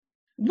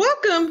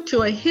Welcome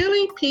to a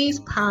Healing Peace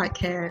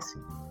podcast.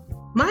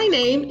 My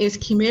name is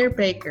Kimir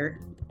Baker.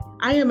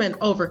 I am an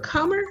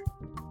overcomer,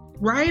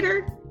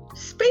 writer,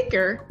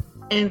 speaker,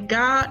 and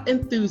God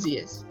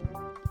enthusiast.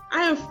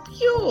 I am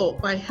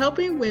fueled by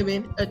helping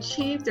women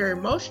achieve their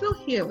emotional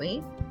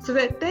healing so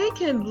that they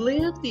can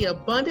live the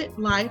abundant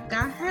life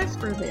God has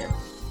for them.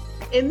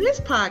 In this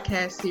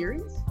podcast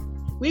series,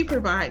 we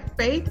provide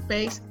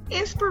faith-based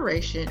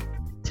inspiration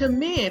to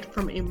mend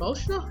from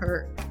emotional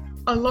hurt,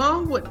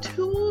 along with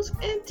tools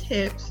and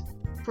tips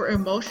for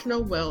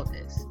emotional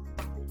wellness.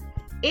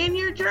 In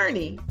your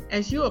journey,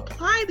 as you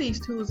apply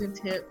these tools and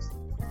tips,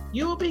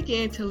 you will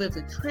begin to live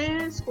the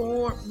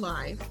transformed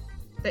life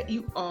that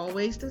you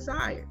always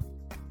desired.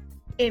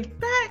 In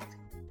fact,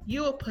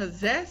 you will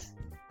possess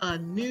a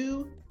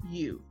new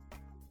you.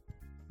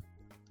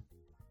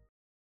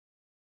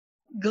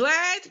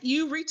 Glad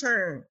you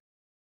returned.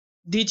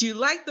 Did you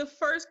like the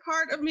first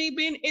part of me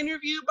being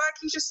interviewed by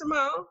Keisha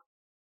Simone?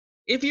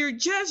 If you're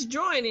just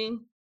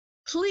joining,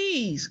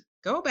 please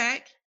go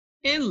back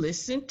and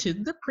listen to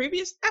the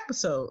previous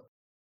episode.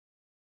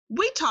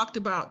 We talked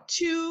about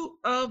 2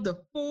 of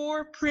the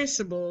 4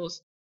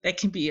 principles that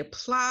can be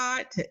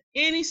applied to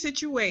any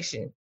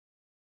situation.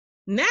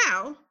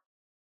 Now,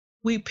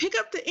 we pick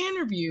up the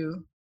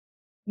interview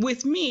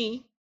with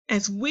me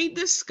as we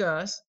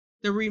discuss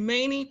the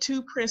remaining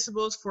 2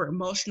 principles for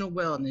emotional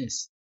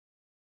wellness.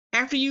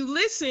 After you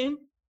listen,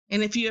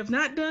 and if you have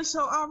not done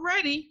so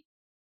already,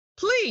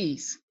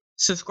 please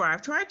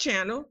subscribe to our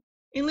channel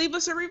and leave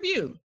us a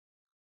review.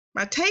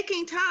 By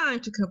taking time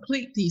to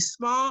complete these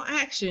small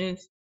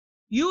actions,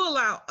 you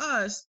allow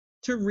us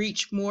to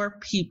reach more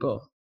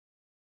people.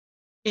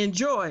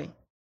 Enjoy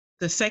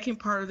the second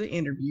part of the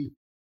interview.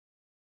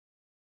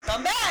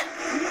 Come back.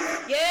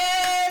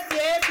 Yes.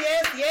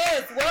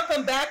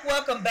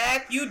 Welcome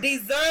back. You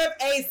deserve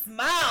a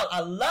smile.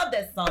 I love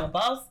that song,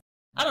 boss.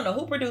 I don't know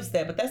who produced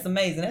that, but that's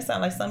amazing. That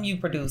sounds like something you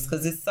produced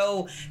because it's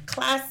so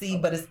classy,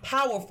 but it's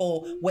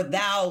powerful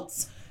without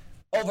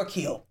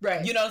overkill.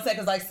 Right. You know what I'm saying?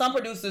 Because like some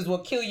producers will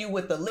kill you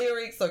with the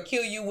lyrics or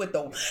kill you with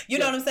the, you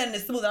know what I'm saying?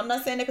 It's smooth. I'm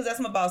not saying that because that's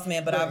my boss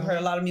man, but I've heard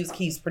a lot of music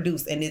he's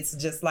produced and it's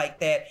just like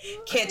that,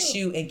 catch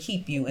you and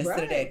keep you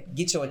instead of that,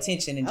 get your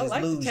attention and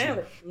just lose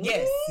you.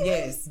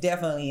 Yes,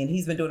 definitely. And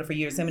he's been doing it for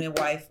years. Him and his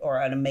wife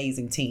are an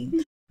amazing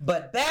team.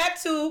 But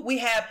back to, we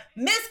have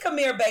Miss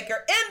Kimir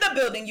Baker in the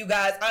building, you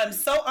guys. I'm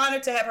so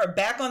honored to have her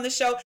back on the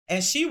show.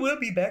 And she will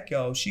be back,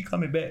 y'all. She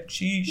coming back.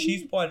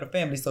 She's part of the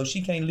family, so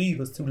she can't leave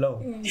us too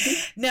long.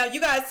 Now, you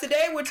guys,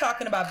 today we're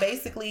talking about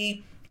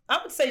basically, I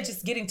would say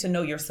just getting to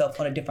know yourself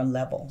on a different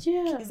level.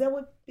 Yeah. Is that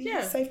what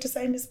safe to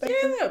say, Miss Baker?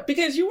 Yeah,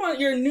 because you want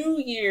your new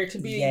year to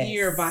be a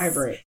year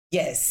vibrant.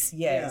 Yes.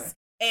 Yeah.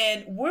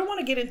 And we want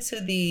to get into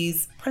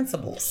these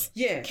principles.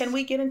 Yes. Can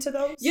we get into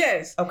those?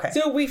 Yes. Okay.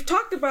 So we've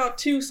talked about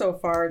 2 so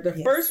far. The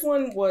first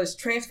one was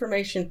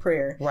transformation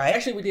prayer. Right.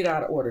 Actually, we did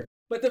out of order.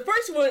 But the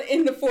first one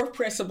in the 4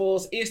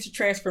 principles is the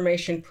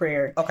transformation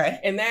prayer. Okay.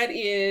 And that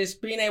is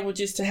being able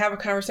just to have a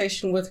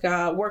conversation with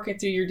God, working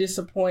through your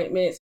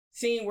disappointments,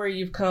 seeing where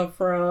you've come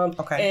from,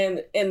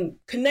 and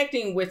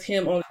connecting with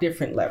him on a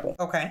different level.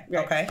 Okay.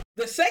 Right. Okay.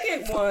 The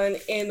second one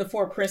in the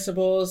 4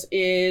 principles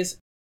is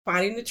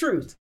finding the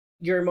truth.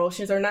 Your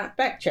emotions are not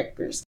fact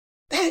checkers.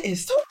 That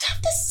is so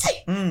tough to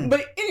say.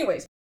 But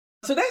anyways,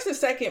 so that's the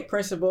second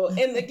principle.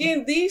 And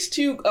again, these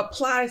 2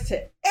 apply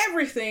to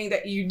everything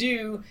that you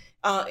do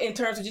in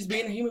terms of just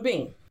being a human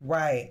being.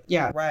 Right.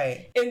 Yeah.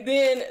 Right. And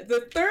then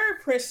the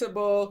third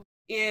principle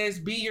is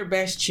be your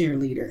best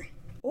cheerleader.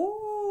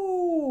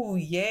 Ooh,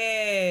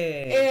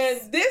 yeah.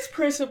 And this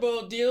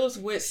principle deals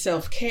with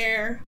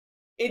self-care.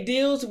 It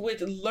deals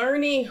with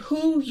learning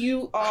who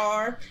you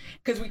are,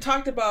 because we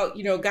talked about,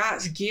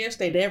 God's gifts,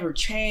 they never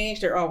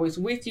change. They're always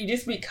with you.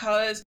 Just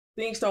because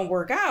things don't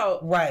work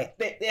out, right?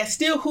 That's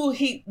still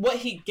what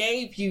he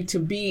gave you to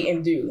be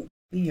and do.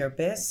 Be your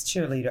best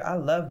cheerleader. I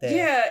love that.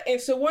 Yeah, and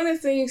so one of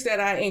the things that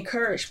I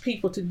encourage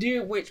people to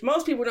do, which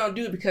most people don't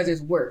do because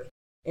it's work,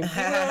 and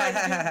people don't like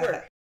to do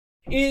work,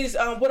 is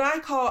what I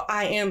call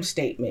I am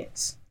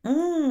statements.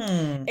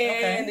 And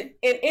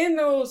in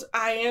those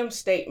I am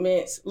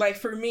statements, like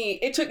for me,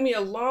 it took me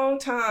a long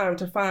time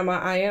to find my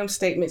I am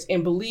statements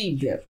and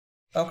believe them.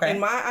 Okay.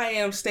 And my I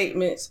am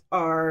statements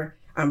are,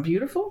 I'm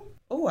beautiful.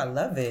 Oh, I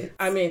love it.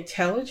 I'm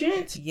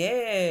intelligent.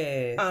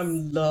 Yes.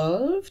 I'm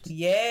loved.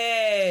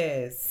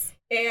 Yes.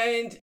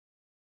 And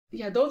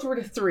those were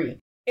the 3.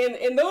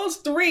 And those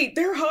 3,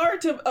 they're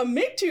hard to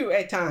admit to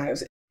at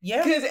times.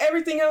 Yeah. Because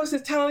everything else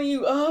is telling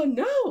you, oh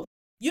no.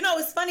 You know,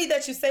 it's funny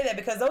that you say that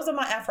because those are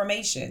my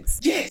affirmations.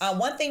 Yes.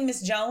 One thing,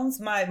 Miss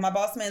Jones, my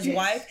boss man's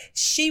wife,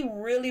 she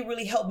really,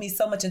 really helped me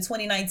so much in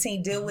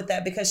 2019 deal with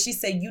that because she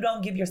said, you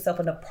don't give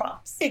yourself enough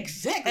props.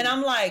 Exactly. And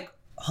I'm like,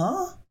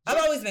 huh? I've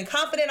always been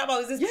confident. I've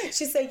always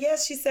She said,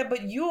 yes. She said,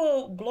 but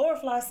you'll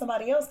glorify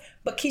somebody else.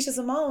 But Keisha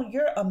Simone,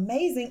 you're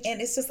amazing.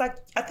 And it's just like,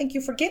 I think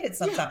you forget it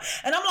sometimes.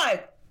 Yeah. And I'm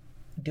like,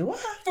 do I?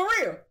 For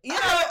real. You know,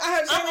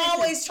 I'm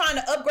always trying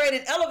to upgrade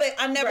and elevate.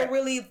 I never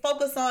really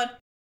focus on,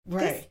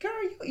 this girl,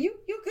 you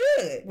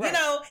good. Right. You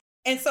know,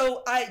 And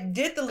so I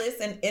did the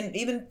list, and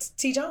even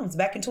T. Jones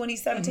back in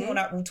 2017,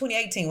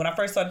 2018, when I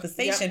first started the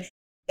station,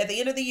 at the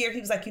end of the year, he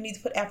was like, you need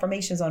to put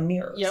affirmations on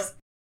mirrors. Yep.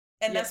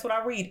 And that's what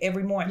I read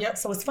every morning. Yep.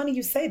 So it's funny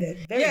you say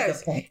that. Very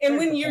good point. And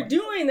when you're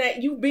doing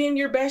that, you being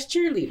your best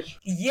cheerleader.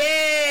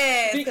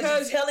 Yes.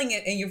 Because you're telling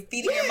it and you're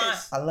feeding your mind.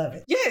 I love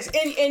it. Yes.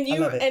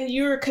 And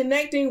you're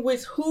connecting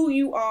with who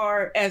you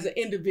are as an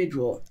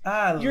individual.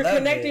 You're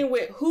connecting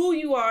with who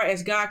you are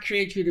as God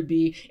created you to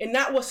be, and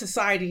not what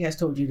society has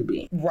told you to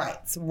be.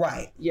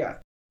 Right. Yeah.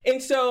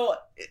 And so,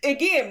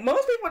 again,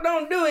 most people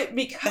don't do it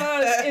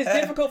because it's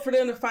difficult for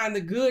them to find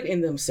the good in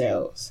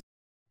themselves.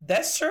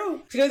 That's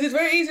true. Because it's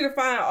very easy to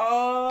find,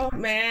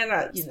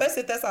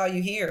 especially if that's all you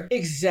hear.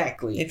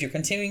 Exactly. If you're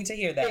continuing to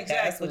hear that,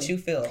 that's what you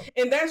feel.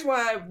 And that's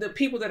why the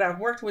people that I've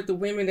worked with, the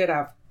women that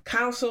I've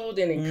counseled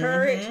and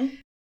encouraged,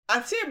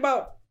 I'd say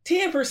about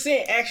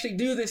 10% actually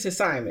do this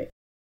assignment.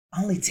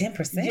 Only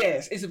 10%?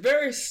 Yes. It's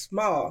very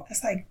small.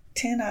 That's like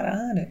 10 out of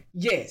 100.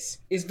 Yes.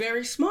 It's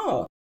very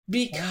small.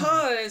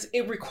 Because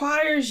it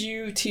requires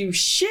you to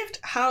shift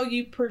how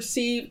you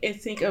perceive and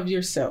think of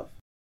yourself.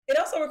 It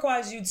also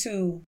requires you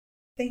to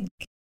think.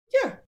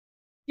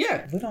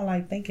 Yeah. We don't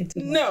like thinking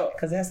too much. No.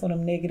 Because that's one of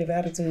them negative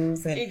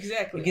attitudes. And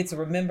exactly. You get to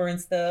remembering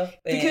stuff.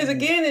 Because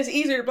again, it's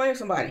easier to blame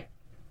somebody.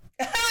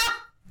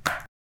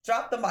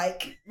 Drop the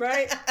mic.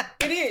 Right?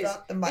 It is.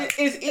 Drop the mic.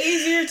 It's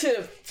easier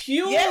to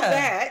fuel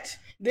that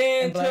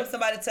than blame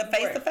somebody to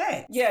face the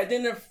fact. Yeah,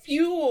 than to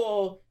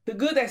fuel the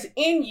good that's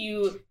in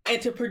you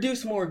and to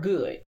produce more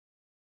good.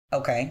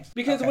 Okay.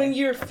 Because when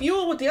you're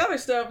fueled with the other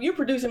stuff, you're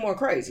producing more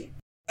crazy.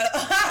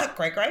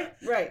 Cray.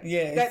 Right.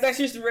 Yeah. That's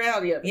just the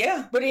reality of it.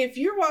 Yeah. But if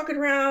you're walking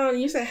around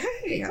and you say,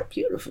 hey, I'm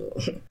beautiful.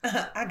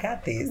 I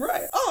got this.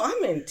 Right. Oh,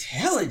 I'm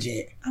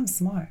intelligent. I'm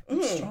smart.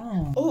 I'm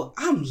strong. Oh,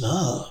 I'm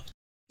loved.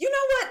 You know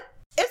what?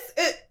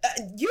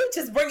 You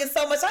just bringing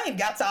so much. I ain't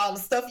got to all the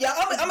stuff, y'all.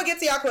 I'm gonna get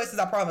to y'all questions.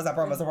 I promise.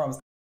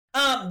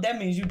 That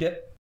means you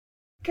dip.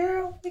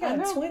 Girl, we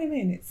got 20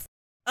 minutes.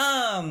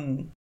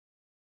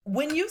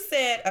 When you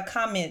said a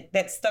comment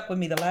that stuck with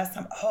me the last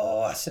time,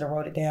 I should have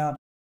wrote it down.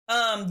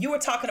 You were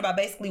talking about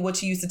basically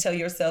what you used to tell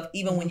yourself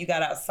even when you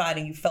got outside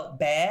and you felt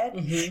bad.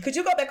 Could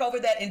you go back over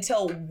that and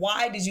tell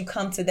why did you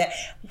come to that?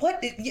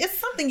 It's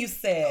something you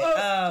said.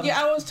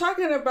 I was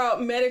talking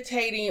about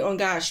meditating on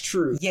God's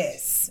truth.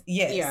 Yes.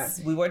 Yeah.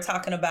 We were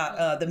talking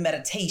about the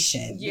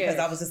meditation because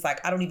I was just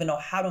like, I don't even know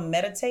how to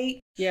meditate.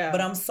 Yeah.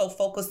 But I'm so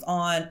focused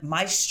on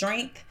my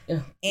strength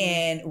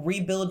and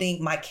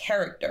rebuilding my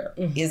character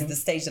is the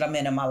stage that I'm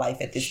in my life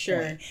at this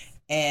point.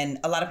 And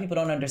a lot of people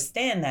don't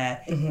understand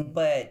that,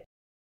 but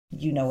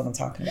you know what I'm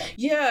talking about.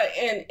 Yeah,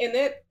 and in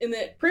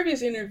that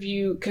previous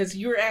interview, because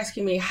you were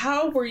asking me,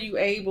 how were you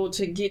able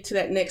to get to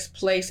that next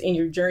place in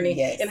your journey?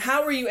 Yes. And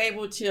how were you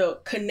able to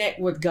connect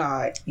with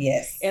God?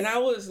 Yes. And I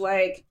was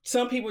like,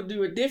 some people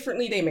do it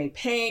differently. They may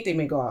paint, they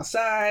may go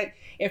outside.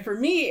 And for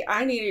me,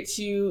 I needed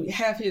to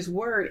have his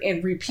word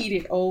and repeat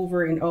it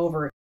over and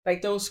over.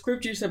 Like those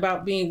scriptures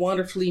about being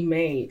wonderfully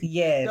made.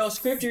 Yes. Those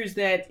scriptures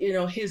that,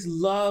 his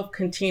love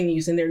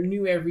continues and they're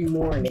new every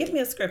morning. Give me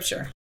a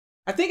scripture.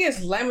 I think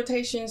it's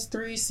Lamentations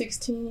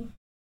 3:16.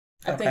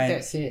 I think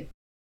that's it.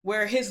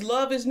 Where his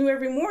love is new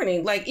every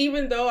morning. Like,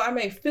 even though I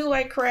may feel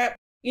like crap,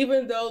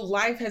 even though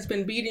life has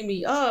been beating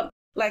me up,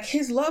 like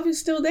his love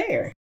is still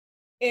there.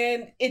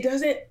 And it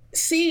doesn't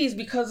cease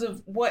because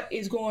of what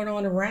is going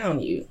on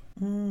around you.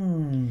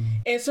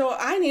 And so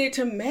I needed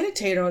to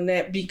meditate on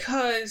that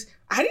because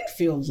I didn't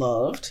feel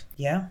loved.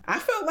 Yeah. I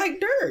felt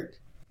like dirt.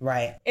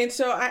 Right. And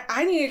so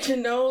I needed to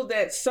know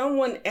that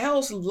someone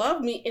else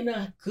loved me in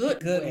a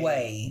good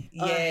way.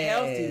 A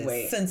healthy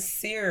way.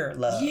 Sincere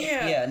love.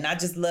 Yeah. Not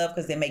just love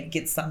because they may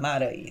get something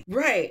out of you.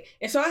 Right.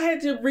 And so I had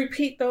to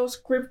repeat those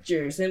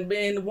scriptures and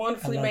been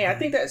wonderfully made. I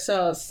think that's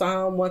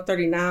Psalm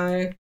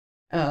 139,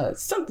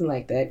 something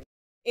like that.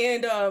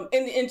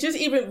 And just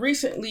even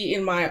recently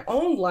in my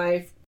own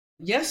life,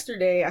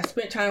 yesterday I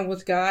spent time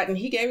with God and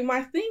he gave me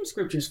my theme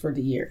scriptures for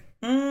the year.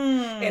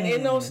 And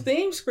in those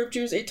theme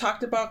scriptures, it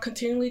talked about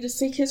continually to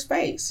seek his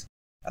face.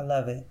 I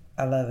love it.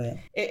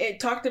 It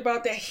talked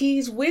about that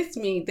he's with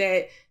me,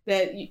 that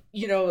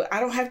I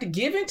don't have to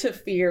give into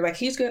fear. Like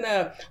he's going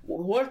to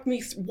walk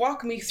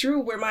me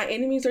through where my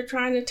enemies are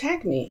trying to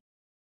attack me.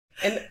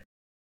 And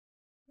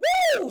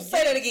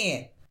say that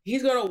again.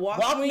 He's going to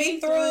walk me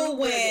through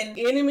when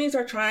enemies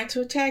are trying to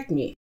attack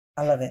me.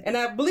 I love it. And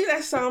I believe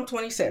that's Psalm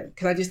 27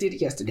 because I just did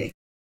it yesterday.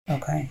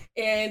 Okay.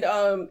 And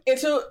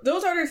so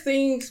those are the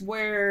things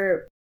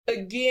where,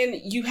 again,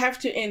 you have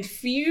to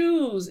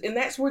infuse, and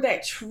that's where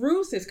that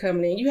truth is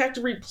coming in. You have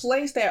to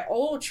replace that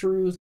old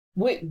truth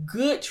with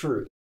good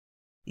truth.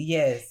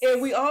 Yes.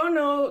 And we all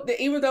know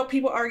that even though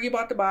people argue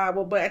about the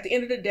Bible, but at the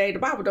end of the day, the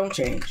Bible don't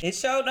change. It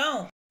sure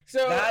don't.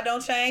 So God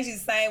don't change.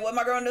 He's saying what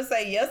my girl to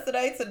say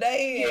yesterday,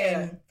 today,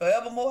 and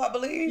forevermore, I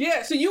believe.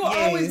 Yeah. So you will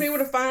always be able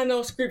to find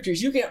those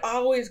scriptures. You can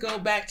always go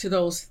back to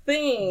those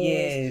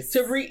things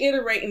to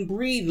reiterate and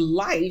breathe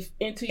life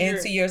into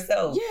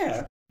yourself.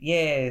 Yeah.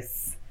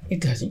 Yes. It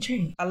doesn't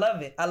change. I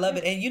love it. I love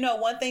it. And you know,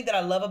 one thing that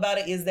I love about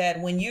it is that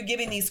when you're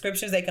giving these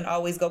scriptures, they can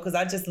always go, because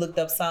I just looked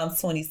up Psalms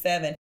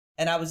 27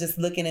 and I was just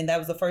looking, and that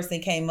was the first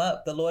thing came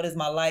up. The Lord is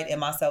my light and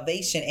my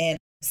salvation. And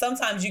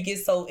sometimes you get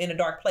so in a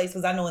dark place,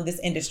 because I know in this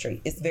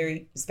industry, it's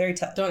very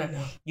tough. Don't I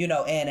know? You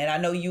know, and I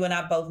know you and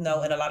I both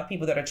know, and a lot of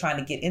people that are trying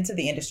to get into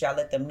the industry, I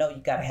let them know you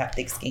got to have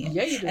thick skin.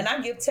 Yeah, you do. And I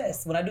give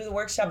tests. When I do the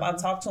workshop, I'll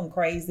talk to them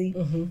crazy.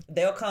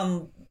 They'll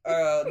come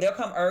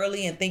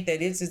early and think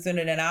that it's just in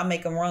it, and I'll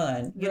make them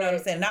run. You know what I'm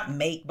saying? Not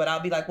make, but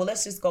I'll be like, well,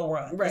 let's just go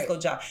run. Let's go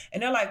jog.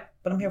 And they're like,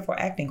 but I'm here for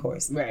an acting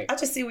course. Right. I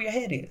just see where your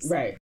head is.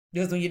 Right.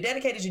 Because when you're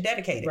dedicated, you're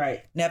dedicated.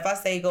 Right. Now, if I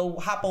say go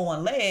hop on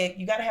one leg,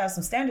 you got to have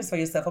some standards for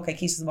yourself. Okay,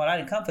 Keisha Simone, I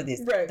didn't come for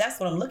this. Right. That's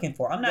what I'm looking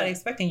for. I'm not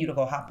expecting you to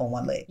go hop on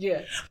one leg.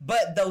 Yeah.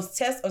 But those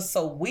tests are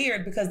so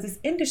weird because this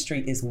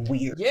industry is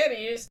weird. Yeah, it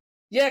is.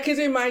 Yeah, because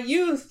in my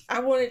youth,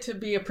 I wanted to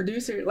be a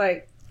producer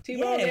like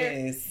T-Bone.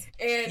 Yes.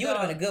 And you would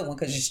have been a good one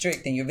because you're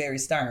strict and you're very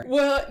stern.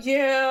 Well,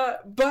 yeah,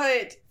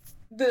 but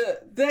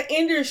the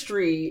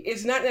industry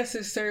is not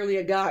necessarily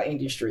a God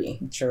industry.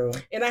 True.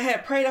 And I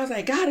had prayed, I was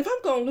like, God, if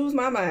I'm going to lose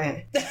my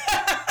mind.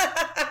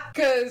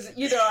 Because,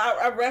 you know,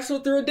 I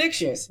wrestled through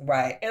addictions.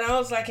 Right. And I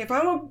was like, if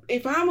I'm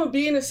gonna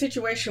be in a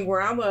situation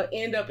where I'm going to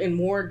end up in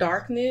more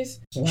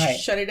darkness,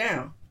 shut it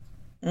down.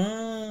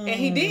 And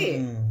he did.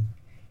 And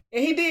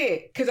he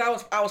did. Because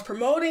I was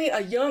promoting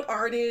a young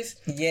artist.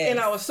 Yes. And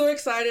I was so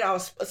excited. I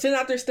was sending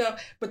out their stuff.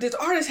 But this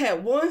artist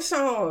had one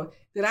song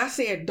that I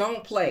said,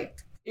 don't play.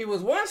 It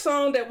was one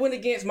song that went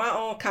against my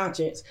own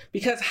conscience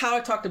because how I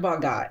talked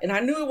about God. And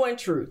I knew it wasn't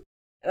true.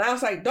 And I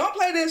was like, don't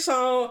play this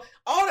song.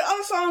 All the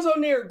other songs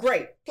on there are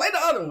great. Play the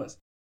other ones.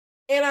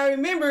 And I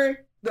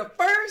remember the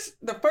first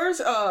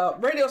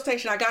radio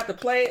station I got to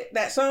play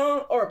that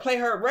song or play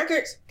her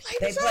records,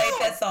 they played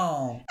that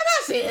song. And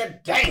I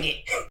said, dang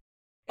it.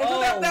 And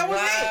so that was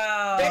it.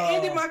 That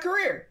ended my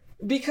career.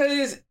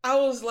 Because I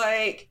was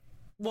like,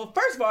 well,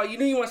 first of all, you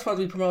knew you weren't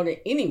supposed to be promoting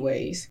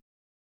anyways.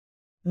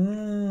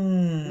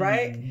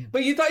 Right?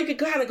 But you thought you could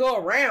kind of go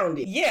around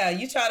it. Yeah,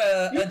 you try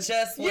to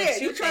adjust what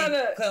you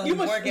think can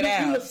work it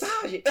out. You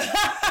massage it. but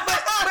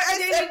at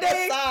the end of the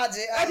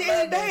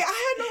day,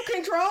 I had no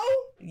control.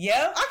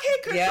 Yeah. I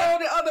can't control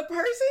the other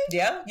person.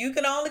 Yeah, you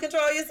can only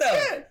control yourself.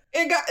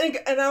 Yeah.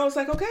 And I was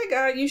like, okay,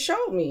 God, you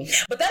showed me.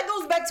 But that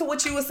goes back to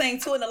what you were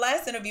saying too in the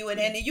last interview.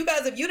 And you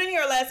guys, if you didn't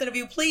hear our last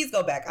interview, please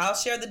go back. I'll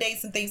share the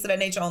dates and things of that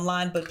nature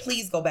online, but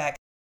please go back.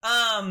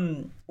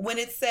 When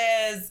it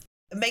says,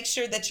 make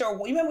sure that you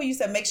remember when you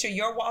said make sure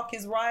your walk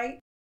is right,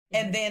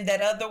 and then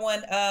that other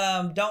one,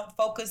 don't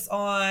focus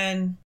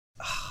on.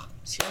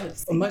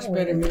 A much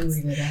better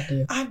memory than I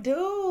do. I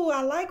do.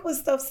 I like when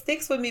stuff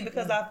sticks with me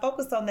because I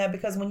focused on that.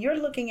 Because when you're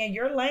looking at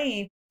your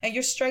lane and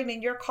you're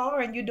straightening your car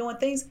and you're doing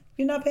things,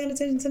 you're not paying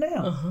attention to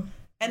them.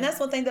 And that's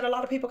one thing that a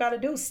lot of people got to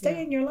do.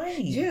 Stay in your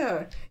lane.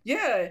 Yeah.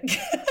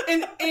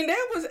 and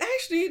that was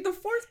actually the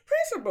fourth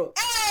principle.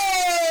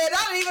 Hey,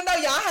 I don't even know.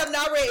 Y'all have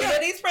not read any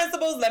of these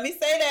principles. Let me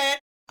say that.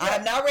 I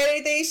have not read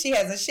anything. She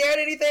hasn't shared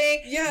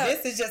anything. Yeah.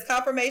 This is just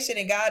confirmation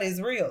and God is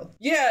real.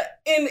 Yeah.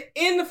 And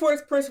in the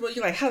fourth principle,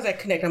 you're like, how's that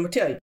connect? I'm going to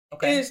tell you.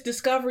 Okay. It's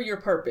discover your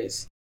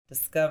purpose.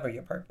 Discover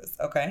your purpose.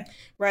 Okay.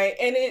 Right.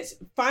 And it's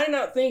finding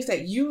out things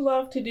that you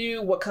love to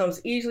do, what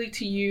comes easily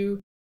to you,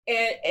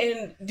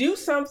 and do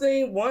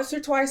something once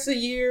or twice a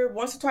year,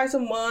 once or twice a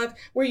month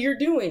where you're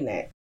doing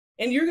that.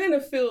 And you're going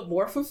to feel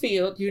more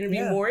fulfilled. You're going to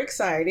be more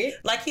excited.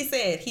 Like he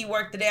said, he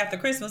worked the day after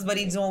Christmas, but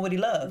he's doing what he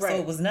loves. Right. So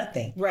it was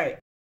nothing. Right.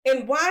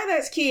 And why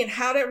that's key and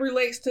how that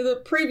relates to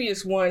the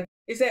previous one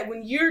is that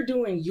when you're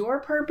doing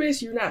your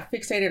purpose, you're not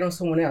fixated on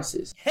someone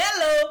else's.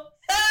 Hello.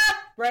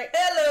 Right?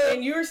 Hello.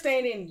 And you're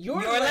staying in your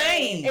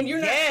lane. And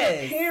you're not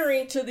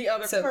comparing to the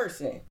other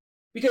person.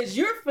 Because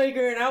you're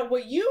figuring out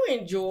what you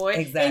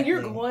enjoy and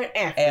you're going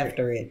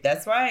after it.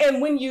 That's right.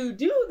 And when you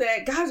do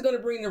that, God's going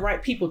to bring the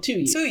right people to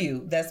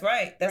you. That's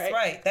right. That's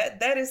right.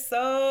 That is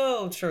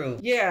so true.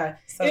 Yeah.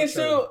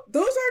 So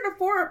those are the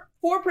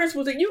four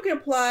principles that you can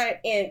apply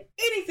in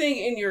anything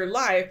in your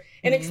life,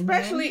 and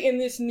especially in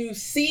this new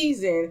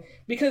season,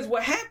 because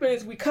what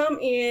happens, we come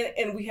in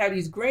and we have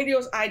these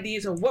grandiose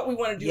ideas of what we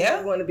want to do, what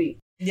we want to be.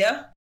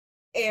 Yeah.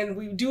 And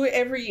we do it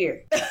every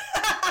year.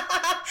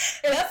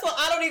 That's why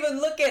I don't even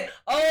look at,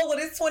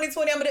 it's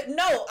 2020.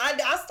 No,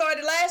 I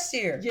started last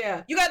year.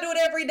 Yeah. You got to do it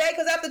every day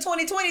because after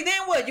 2020,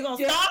 then what? You going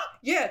to stop?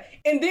 Yeah.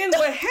 And then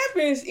what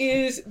happens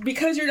is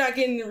because you're not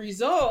getting the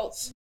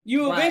results,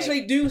 you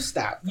eventually do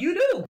stop. You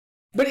do.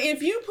 But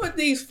if you put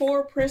these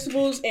four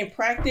principles in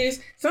practice,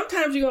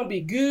 sometimes you're going to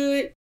be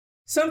good.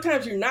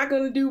 Sometimes you're not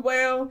going to do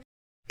well.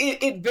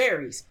 It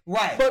varies.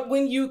 Right. But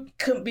when you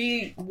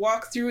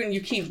walk through and you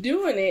keep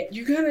doing it,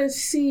 you're going to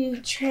see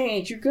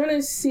change. You're going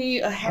to see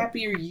a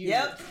happier you.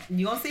 Yep.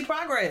 You're going to see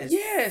progress.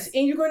 Yes.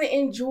 And you're going to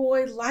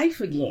enjoy life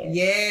again.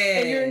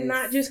 Yes. And you're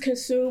not just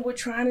consumed with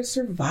trying to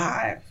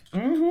survive.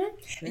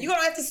 Mm-hmm. You're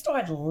going to have to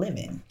start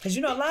living. Because,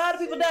 a lot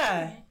of people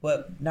die.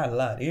 Well, not a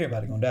lot.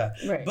 Everybody going to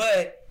die. Right.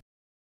 But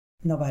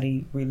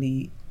nobody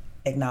really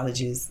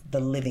acknowledges the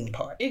living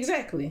part.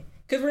 Exactly.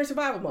 Because we're in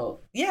survival mode.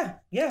 Yeah.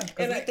 Because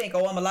we think,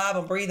 I'm alive,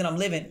 I'm breathing, I'm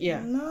living.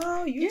 Yeah.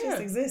 No, you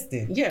just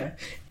existed. Yeah.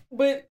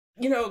 But,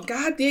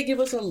 God did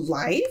give us a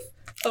life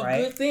of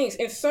good things.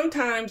 And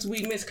sometimes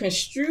we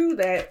misconstrue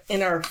that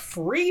in our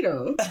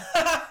freedom.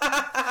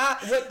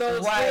 what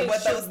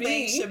those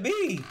things should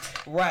be.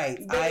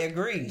 Right. But, I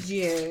agree.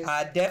 Yes.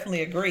 I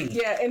definitely agree.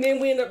 Yeah. And then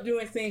we end up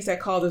doing things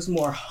that cause us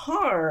more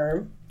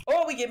harm.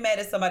 Or we get mad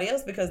at somebody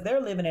else because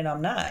they're living and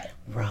I'm not.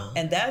 Wrong.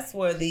 And that's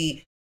where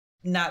the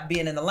not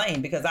being in the lane,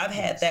 because I've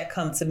had that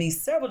come to me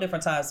several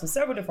different times from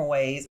several different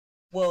ways.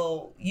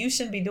 Well, you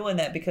shouldn't be doing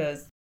that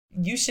because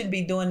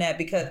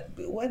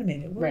wait a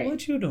minute,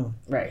 what you doing?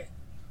 Right.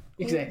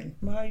 Exactly.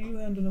 How you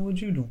handling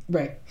what you doing?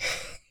 Right.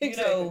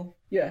 Exactly.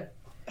 Yeah.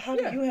 How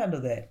do you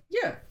handle that?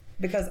 Yeah.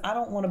 Because I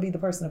don't want to be the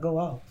person to go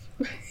off.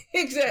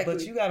 Exactly.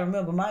 But you got to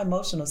remember my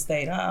emotional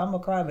state. I'm a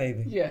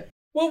crybaby. Yeah.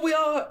 Well, we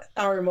all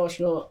are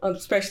emotional,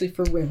 especially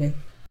for women.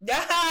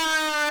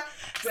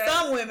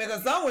 Some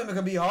women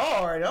can be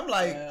hard. I'm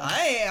like,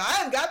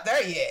 I ain't got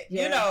there yet.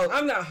 Yeah.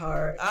 I'm not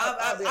hard.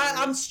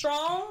 I'm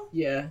strong.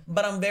 Yeah.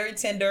 But I'm very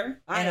tender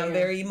and I'm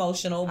very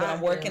emotional. But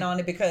I'm working on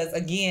it because,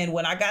 again,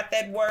 when I got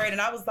that word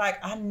and I was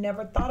like, I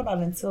never thought about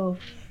it until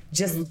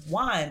just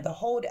wine the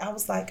whole day. I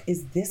was like,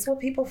 is this what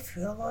people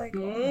feel like?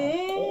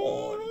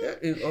 Oh my God,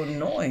 that is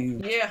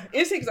annoying. Yeah,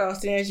 it's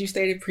exhausting, as you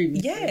stated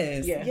previously.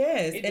 Yes.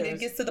 It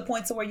gets to the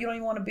point to where you don't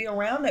even want to be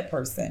around that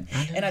person.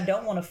 And I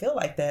don't want to feel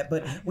like that,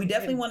 but we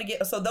definitely want to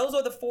get, so those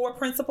are the 4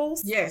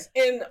 principles? Yes,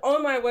 and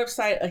on my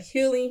website,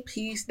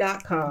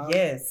 ahealingpeace.com.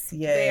 Yes.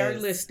 They are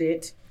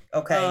listed.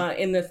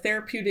 Okay. In the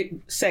therapeutic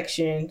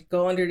section,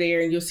 go under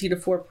there and you'll see the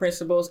 4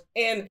 principles.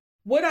 And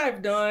what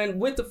I've done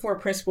with the 4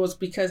 principles,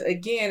 because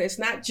again, it's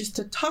not just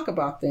to talk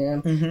about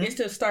them, it's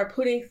to start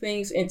putting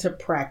things into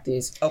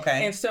practice.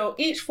 Okay. And so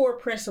each 4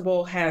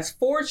 principle has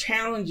 4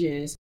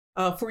 challenges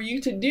for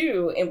you to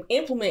do and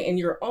implement in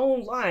your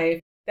own life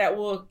that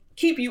will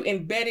keep you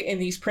embedded in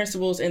these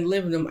principles and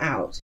living them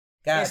out.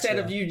 Gotcha. Instead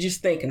of you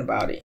just thinking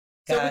about it.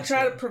 So we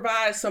try to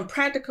provide some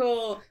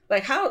practical,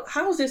 like how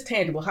is this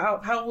tangible?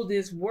 How will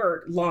this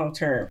work long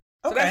term?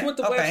 So that's what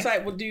the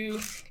website will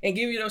do and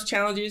give you those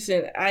challenges.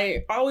 And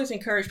I always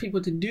encourage people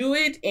to do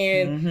it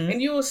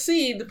and you will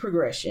see the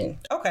progression.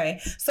 Okay.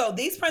 So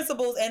these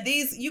principles and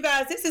these, you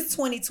guys, this is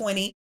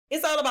 2020.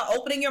 It's all about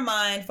opening your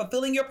mind,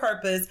 fulfilling your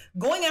purpose,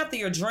 going after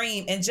your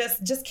dream, and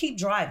just keep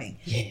driving.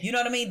 Yeah. You know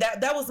what I mean?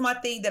 That was my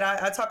thing that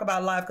I talk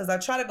about live, because I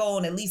try to go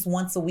on at least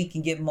once a week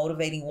and give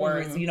motivating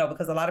words,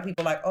 because a lot of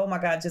people are like, oh my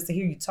God, just to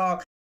hear you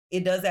talk,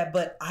 it does that.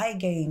 But I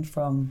gained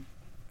from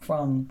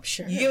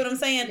sure. You know what I'm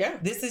saying? Yeah.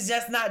 This is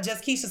just not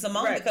just Keisha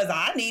Simone because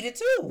I need it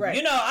too. Right.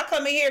 I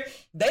come in here,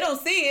 they don't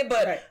see it,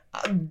 but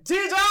T.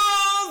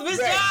 Jones, Miss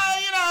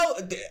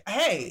Jones,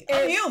 hey,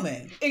 I'm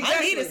human. Exactly. I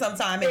need it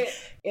sometime.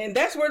 And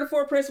that's where the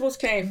 4 principles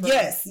came from.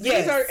 Yes.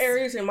 These are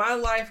areas in my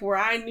life where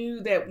I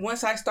knew that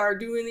once I started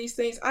doing these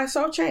things, I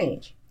saw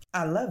change.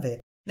 I love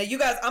it. Now, you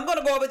guys, I'm going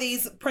to go over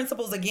these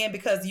principles again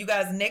because you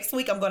guys, next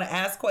week, I'm going to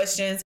ask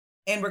questions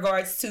in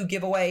regards to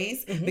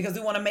giveaways because we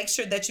want to make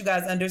sure that you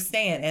guys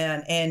understand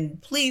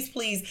and please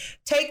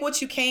take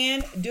what you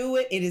can, do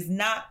it. It is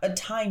not a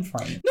time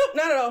frame. Nope,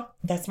 not at all.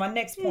 That's my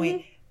next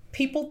point.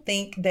 People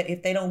think that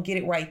if they don't get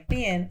it right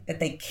then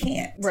that they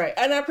can't. Right.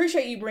 And I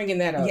appreciate you bringing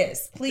that up.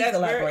 Yes, please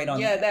elaborate on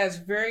that. Yeah, that's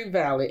very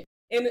valid.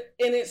 And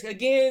it's,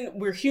 again,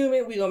 we're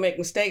human. We're going to make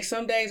mistakes.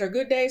 Some days are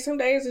good days. Some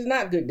days is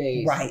not good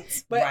days.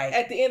 Right. But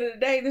at the end of the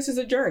day, this is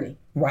a journey.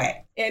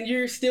 Right. And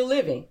you're still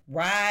living.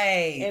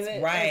 Right. And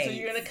so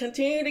you're going to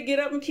continue to get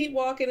up and keep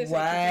walking. It's a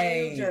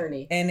continual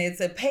journey. And it's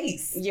a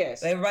pace.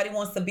 Yes. Everybody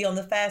wants to be on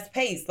the fast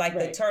pace. Like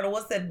the turtle.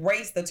 What's that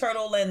race? The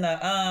turtle and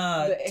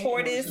the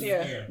tortoise?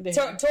 Yeah.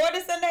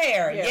 Tortoise and the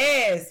hare. Yeah.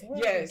 Yes.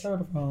 Yes.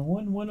 Turtle from?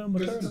 One of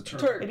them a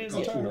turtle. It is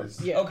a turtle.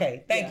 Yeah.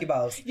 Okay. Thank you,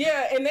 boss.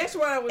 Yeah. And that's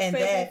what I was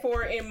saying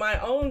before in my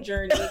own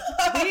journey.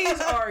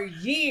 These are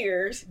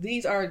years.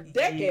 These are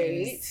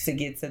decades. To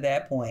get to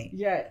that point.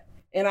 Yeah.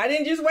 And I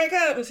didn't just wake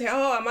up and say,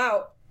 oh, I'm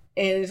out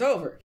and it's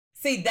over.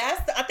 See,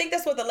 I think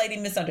that's what the lady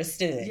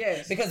misunderstood.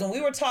 Yes. Because when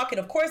we were talking,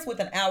 of course, with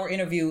an hour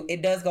interview,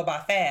 it does go by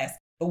fast.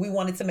 But we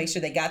wanted to make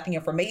sure they got the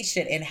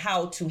information and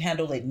how to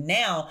handle it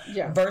now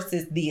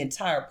versus the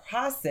entire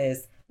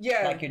process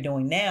like you're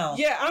doing now.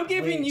 Yeah, I'm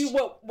giving you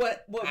what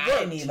I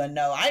didn't even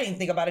know. I didn't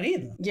think about it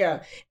either.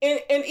 Yeah.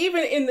 And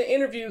even in the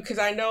interview, because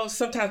I know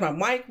sometimes my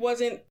mic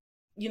wasn't,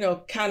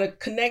 kind of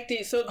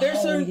connected. So there's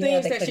certain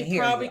things that she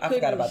probably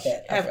couldn't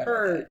have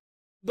heard.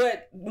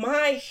 But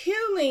my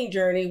healing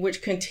journey,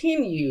 which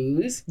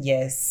continues.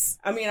 Yes.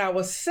 I mean, I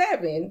was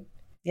 7.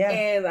 Yeah.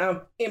 And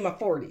I'm in my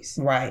 40s.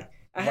 Right.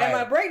 I had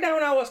my breakdown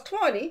when I was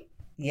 20.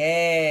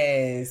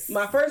 Yes.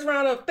 My first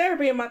round of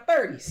therapy in my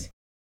 30s.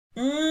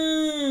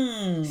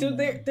 So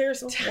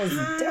there's time.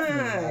 Definitely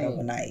not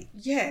overnight.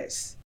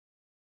 Yes.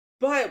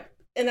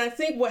 And I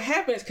think what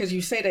happens, because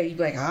you say that, you're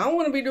like, I don't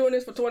want to be doing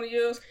this for 20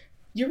 years.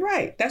 You're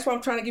right. That's why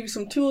I'm trying to give you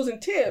some tools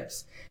and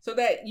tips so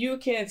that you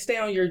can stay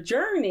on your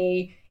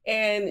journey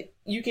and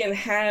you can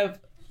have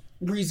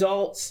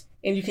results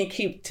and you can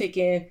keep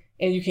ticking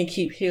and you can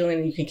keep healing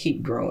and you can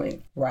keep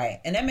growing. Right.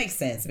 And that makes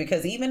sense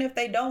because even if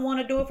they don't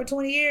want to do it for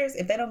 20 years,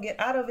 if they don't get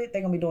out of it,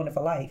 they're going to be doing it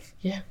for life.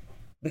 Yeah.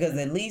 Because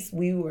at least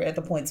we were at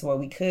the points where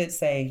we could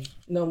say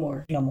no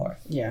more. No more.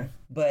 Yeah.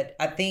 But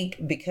I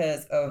think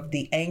because of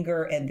the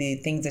anger and the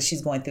things that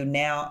she's going through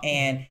now,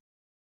 and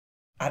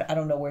I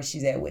don't know where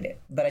she's at with it,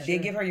 but I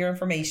did give her your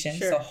information.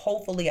 So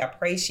hopefully I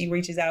pray she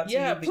reaches out to you.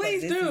 Yeah,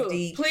 please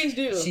do. Please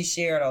do. She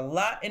shared a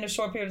lot in a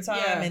short period of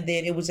time. And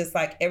then it was just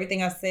like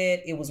everything I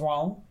said, it was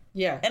wrong.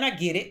 Yeah. And I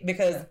get it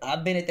because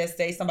I've been at that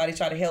stage. Somebody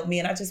tried to help me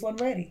and I just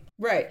wasn't ready.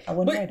 Right. I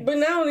wasn't ready. But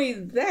not only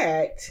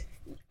that,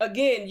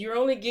 again, you're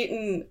only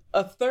getting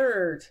a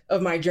third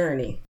of my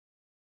journey.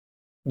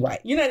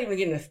 Right. You're not even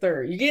getting a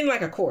third. You're getting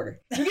like a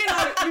quarter. You're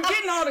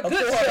getting all the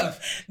good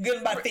stuff.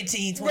 Getting about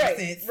 15, 20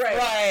 cents. Right.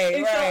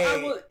 And so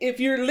I will, if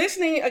you're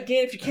listening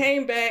again, if you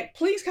came back,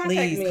 please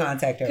contact me. Please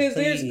contact her. Because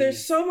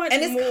there's so much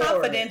more. And it's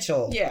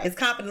confidential. Yeah. It's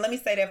confidential. Let me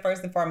say that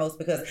first and foremost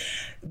because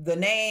the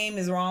name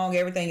is wrong.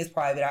 Everything is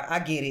private. I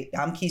get it.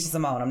 I'm Keisha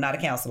Simone. I'm not a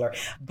counselor.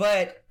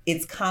 But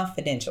it's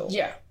confidential.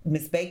 Yeah.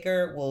 Miss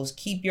Baker will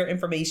keep your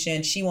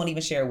information. She won't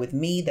even share it with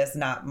me. That's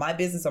not my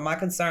business or my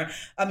concern.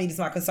 I mean, it's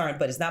my concern,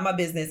 but it's not my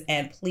business.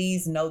 And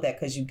please know that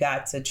because you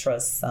got to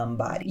trust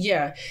somebody.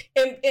 Yeah.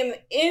 And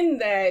in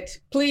that,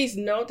 please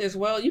note as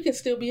well, you can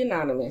still be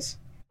anonymous.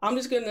 I'm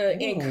just going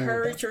to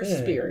encourage your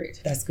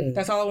spirit. That's good.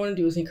 That's all I want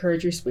to do is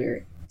encourage your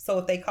spirit. So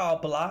if they call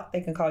block,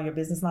 they can call your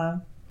business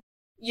line?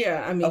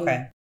 Yeah. I mean.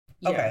 Okay.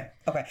 Yeah.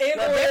 Okay. And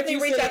well,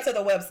 definitely reach out to the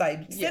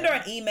website. Send her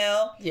an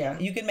email. Yeah.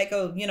 You can make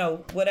a,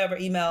 whatever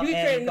email. You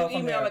can create an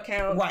email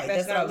account. Right.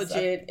 That's not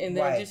legit. And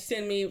then just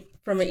send me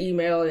from an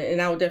email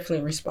and I will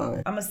definitely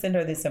respond. I'm going to send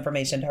her this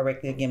information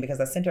directly again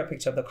because I sent her a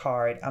picture of the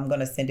card. I'm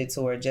going to send it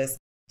to her. Just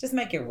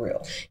make it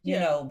real, you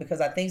know,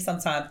 because I think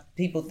sometimes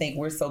people think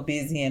we're so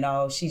busy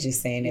and she's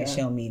just saying that. She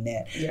don't mean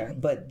that. Yeah.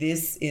 But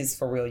this is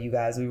for real, you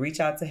guys. We reach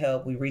out to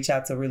help. We reach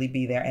out to really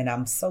be there. And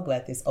I'm so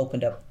glad this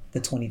opened up the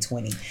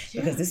 2020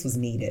 because this was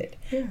needed.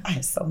 Yeah. I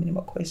have so many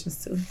more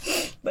questions too.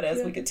 But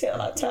as we can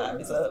tell, our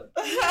time is up.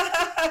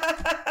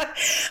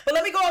 But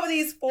let me go over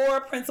these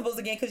 4 principles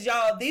again because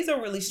y'all, these are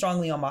really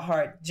strongly on my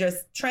heart.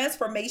 Just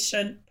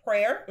transformation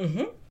prayer.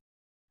 Mm-hmm.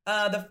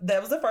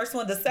 That was the first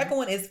one. The second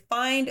one is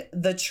find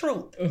the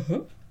truth.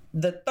 Mm-hmm.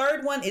 The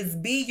third one is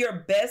be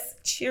your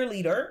best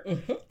cheerleader.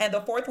 Mm-hmm. And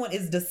the fourth one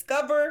is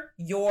discover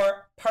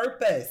your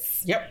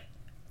purpose. Yep.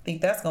 I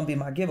think that's going to be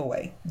my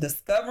giveaway.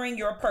 Discovering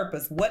your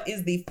purpose. What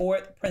is the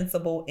fourth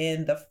principle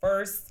in the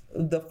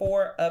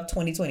 4 of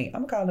 2020? I'm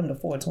going to call them the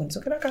 4 of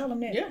 2020. Can I call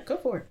them that? Yeah, go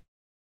for it.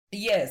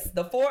 Yes,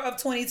 the 4 of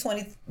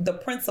 2020, the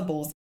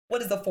principles.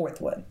 What is the fourth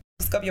one?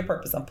 Discover your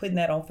purpose. I'm putting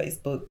that on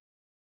Facebook.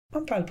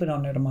 I'm probably put it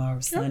on there tomorrow,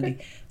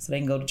 Sunday, so they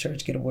can go to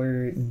church, get a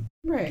word, and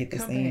get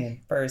this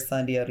in. First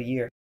Sunday of the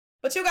year.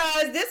 But you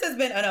guys, this has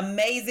been an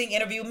amazing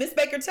interview. Miss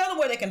Baker, tell them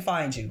where they can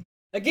find you.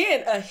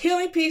 Again,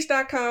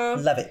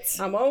 healingpeace.com. Love it.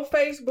 I'm on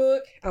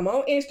Facebook. I'm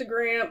on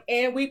Instagram.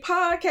 And we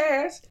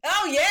podcast.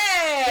 Oh,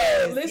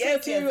 yes. So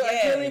listen to A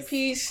Healing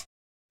Peace.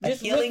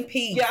 Healing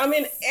Peace. Yeah, I'm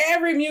in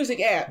every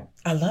music app.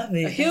 I love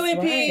it. A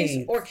Healing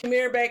Peace or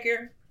Kamir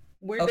Baker.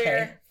 We're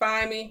there.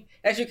 Find me.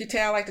 As you can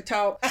tell, I like to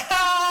talk.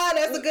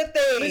 That's a good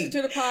thing. Listen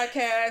to the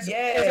podcast.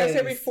 Yes. As I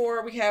said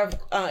before, we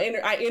have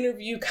I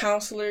interview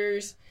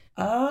counselors,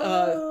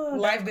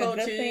 life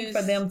coaches. Good thing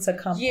for them to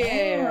come on.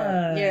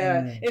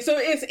 Yeah. And so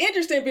it's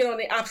interesting being on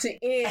the opposite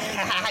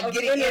end of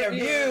getting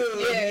interviewed.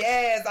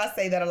 Yes, I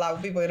say that a lot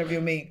when people interview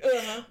me.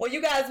 Uh-huh. Well,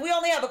 you guys, we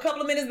only have a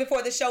couple of minutes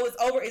before the show is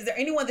over. Is there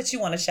anyone that you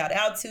want to shout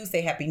out to?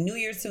 Say Happy New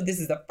Year to? This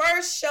is the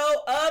first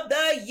show of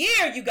the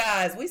year, you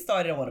guys. We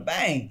started on a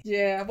bang.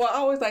 Yeah. Well, I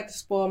always like to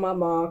spoil my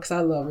mom because I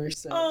love her.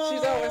 So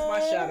she's always my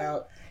shout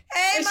out.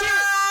 Hey,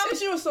 Mom.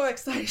 She was so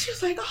excited. She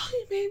was like, "Oh,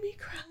 you made me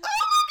cry."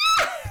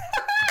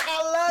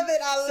 I love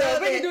it.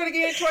 So we can do it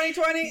again in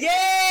 2020?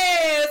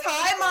 Yes.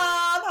 Hi,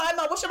 Mom.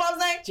 What's your mom's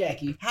name?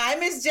 Jackie. Hi,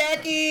 Miss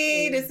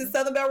Jackie. Mm-hmm. This is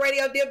Southern Bell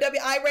Radio,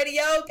 DFWI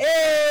Radio.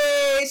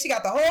 Hey, she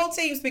got the whole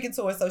team speaking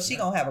to her, so she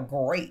gonna have a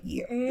great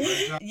year.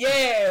 Mm-hmm.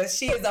 Yes,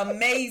 she is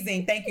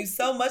amazing. Thank you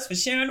so much for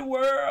sharing the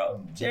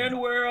world.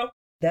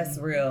 That's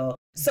real.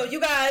 So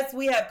you guys,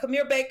 we have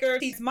Kamir Baker.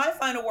 My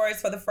final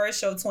words for the first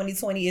show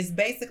 2020 is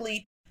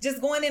basically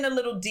just going in a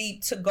little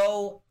deep to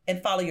go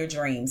and follow your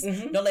dreams.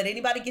 Mm-hmm. Don't let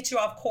anybody get you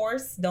off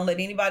course. Don't let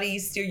anybody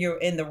steer you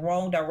in the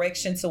wrong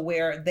direction to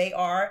where they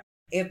are.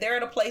 If they're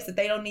in a place that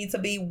they don't need to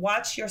be,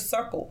 watch your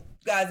circle.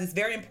 Guys, it's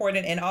very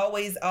important, and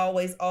always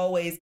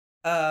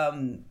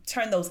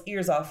turn those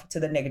ears off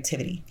to the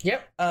negativity.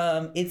 Yep.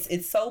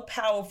 It's so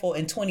powerful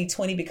in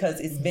 2020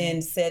 because it's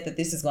been said that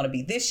this is going to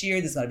be this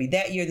year, this is going to be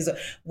that year.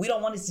 We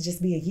don't want it to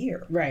just be a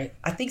year. Right.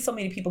 I think so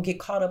many people get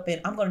caught up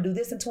in, I'm going to do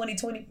this in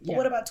 2020. But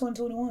what about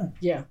 2021?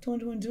 Yeah.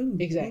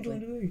 2022. Exactly.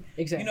 2023.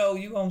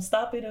 Exactly. You going to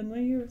stop it in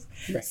 1 year?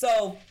 Right.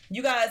 So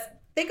you guys,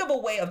 think of a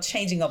way of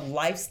changing up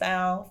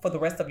lifestyle for the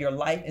rest of your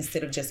life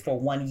instead of just for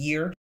 1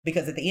 year.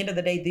 Because at the end of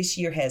the day, this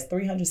year has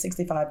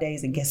 365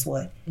 days, and guess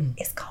what?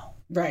 It's gone.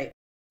 Right.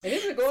 And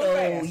this is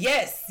going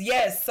fast.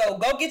 Yes. So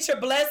go get your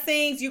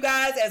blessings, you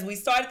guys, as we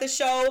started the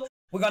show.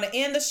 We're going to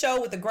end the show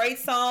with a great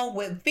song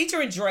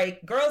featuring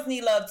Drake, Girls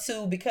Need Love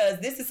Too, because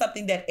this is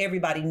something that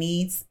everybody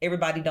needs.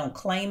 Everybody don't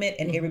claim it,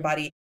 and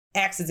everybody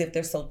acts as if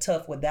they're so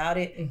tough without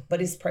it,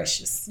 but it's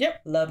precious.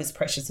 Yep. Love is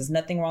precious. There's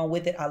nothing wrong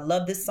with it. I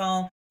love this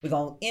song. We're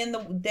going to end the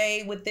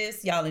day with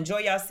this. Y'all enjoy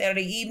y'all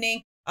Saturday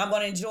evening. I'm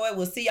going to enjoy it.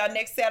 We'll see y'all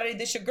next Saturday.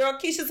 This your girl,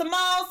 Keisha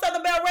Simone,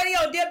 Southern Belle Radio,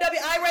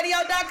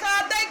 DFWIRadio.com.